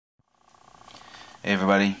Hey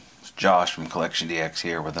everybody, it's Josh from CollectionDX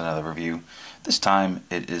here with another review. This time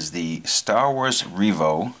it is the Star Wars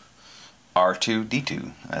Revo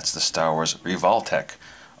R2-D2. That's the Star Wars Revoltech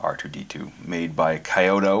R2-D2, made by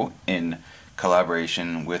Kaiyodo in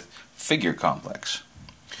collaboration with Figure Complex.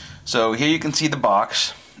 So here you can see the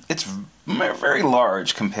box. It's very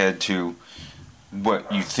large compared to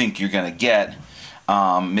what you think you're going to get.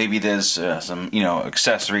 Maybe there's some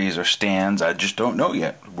accessories or stands. I just don't know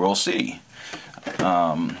yet. We'll see.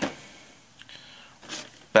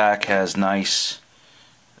 Back has nice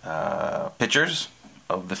pictures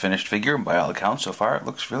of the finished figure. By all accounts, so far it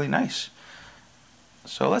looks really nice.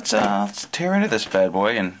 So let's tear into this bad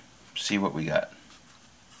boy and see what we got.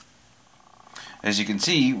 As you can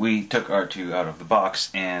see, we took R2 out of the box,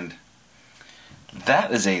 and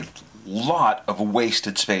that is a lot of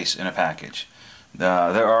wasted space in a package.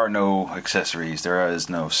 There are no accessories. There is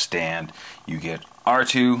no stand. You get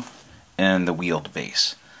R2 and the wheeled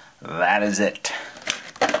base. That is it.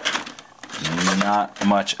 Not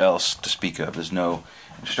much else to speak of. There's no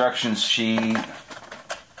instructions sheet.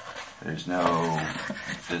 There's no...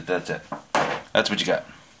 That's it. That's what you got.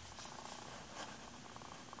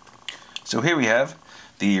 So here we have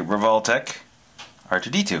the Revoltech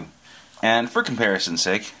R2-D2. And for comparison's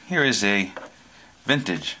sake, here is a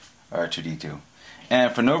vintage R2-D2.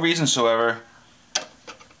 And for no reason whatsoever,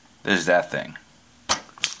 there's that thing.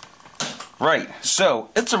 Right, so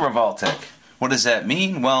it's a Revoltech. What does that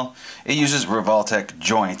mean? Well, it uses Revoltech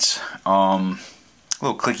joints.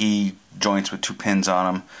 Little clicky joints with 2 pins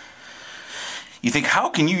on them. You think, how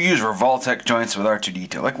can you use Revoltech joints with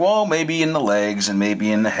R2-D2? Like, well, maybe in the legs and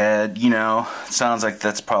maybe in the head, you know. It sounds like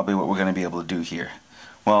that's probably what we're going to be able to do here.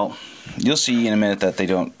 Well, you'll see in a minute that they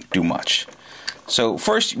don't do much. So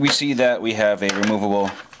first we see that we have a removable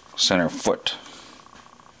center foot.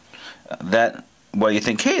 Well, you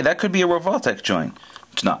think, hey, that could be a Revoltech joint.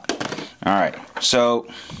 It's not. Alright, so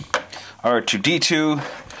R2-D2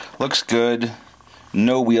 looks good.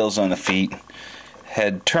 No wheels on the feet.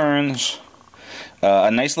 Head turns.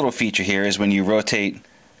 A nice little feature here is when you rotate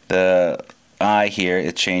the eye here,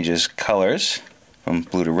 it changes colors from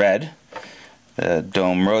blue to red. The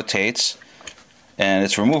dome rotates, and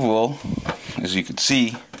it's removable. As you can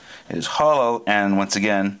see, it is hollow, and once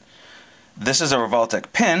again, this is a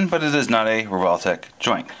Revoltech pin, but it is not a Revoltech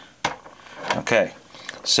joint. Okay,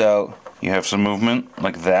 so you have some movement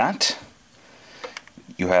like that.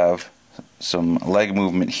 You have some leg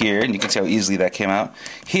movement here, and you can see how easily that came out.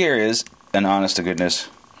 Here is an honest-to-goodness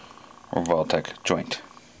Revoltech joint.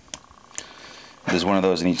 There's one of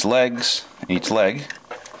those in each leg,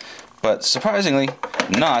 but surprisingly,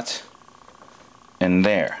 not in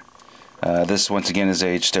there. This, once again, is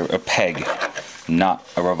just a peg, not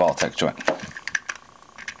a Revoltech joint.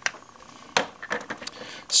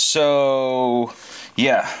 So,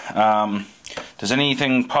 yeah, does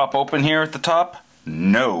anything pop open here at the top?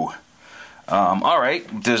 No.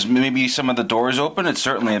 Alright, does maybe some of the doors open? It's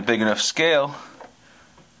certainly a big enough scale.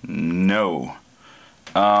 No.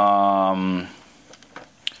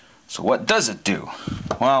 So what does it do?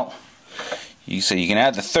 Well, you can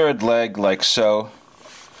add the third leg like so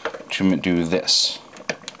to do this.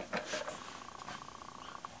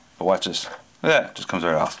 But watch this. Look at that, it just comes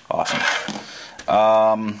right off. Awesome.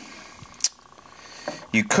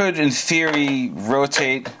 You could, in theory,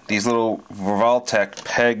 rotate these little Revoltech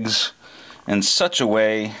pegs in such a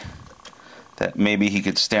way that maybe he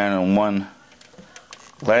could stand on one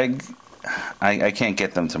leg. I can't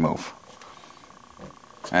get them to move.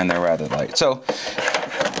 And they're rather light. So,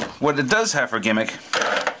 what it does have for gimmick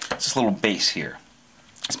is this little base here.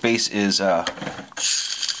 This base is a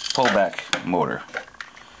pullback motor.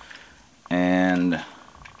 And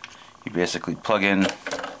you basically plug in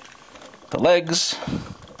the legs,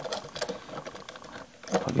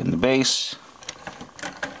 plug in the base,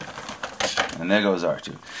 and there goes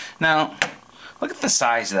R2. Now, look at the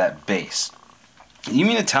size of that base. You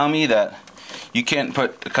mean to tell me that you can't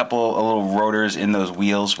put a couple of little rotors in those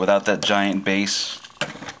wheels without that giant base?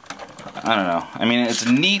 I don't know. I mean, it's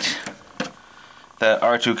neat that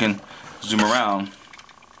R2 can zoom around,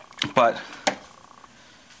 but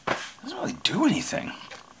it doesn't really do anything.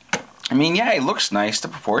 I mean, yeah, it looks nice. The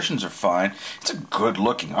proportions are fine. It's a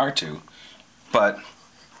good-looking R2, but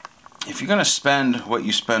if you're going to spend what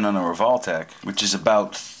you spend on a Revoltech, which is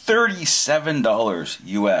about $37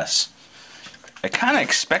 US, I kind of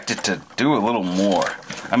expect it to do a little more.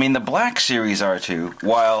 I mean, the Black Series R2,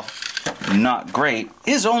 while not great,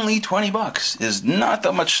 is only 20 bucks. Is not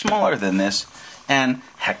that much smaller than this, and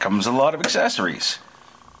heck, comes a lot of accessories.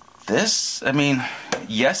 This, I mean,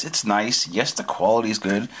 yes, it's nice. Yes, the quality is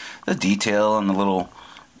good. The detail and the little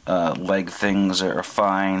leg things are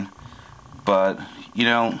fine, but you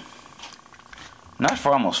know, not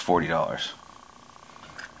for almost $40.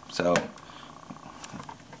 So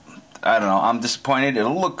I don't know, I'm disappointed.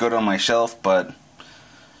 It'll look good on my shelf, but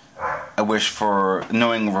I wish, for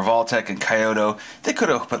knowing Revoltech and Kaiyodo, they could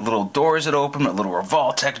have put little doors that open with little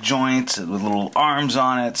Revoltech joints with little arms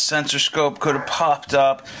on it. Sensor scope could have popped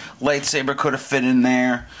up. Lightsaber could have fit in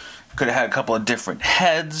there. Could have had a couple of different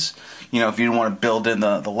heads. You know, if you didn't want to build in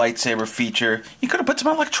the lightsaber feature, you could have put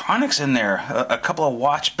some electronics in there. A couple of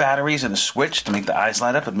watch batteries and a switch to make the eyes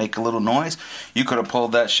light up and make a little noise. You could have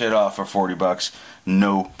pulled that shit off for $40,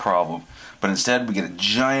 no problem. But instead, we get a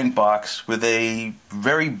giant box with a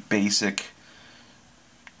very basic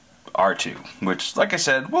R2, which, like I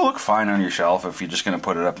said, will look fine on your shelf if you're just going to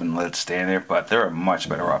put it up and let it stand there, but there are much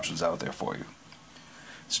better options out there for you.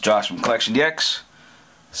 It's Josh from CollectionDX.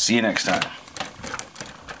 See you next time.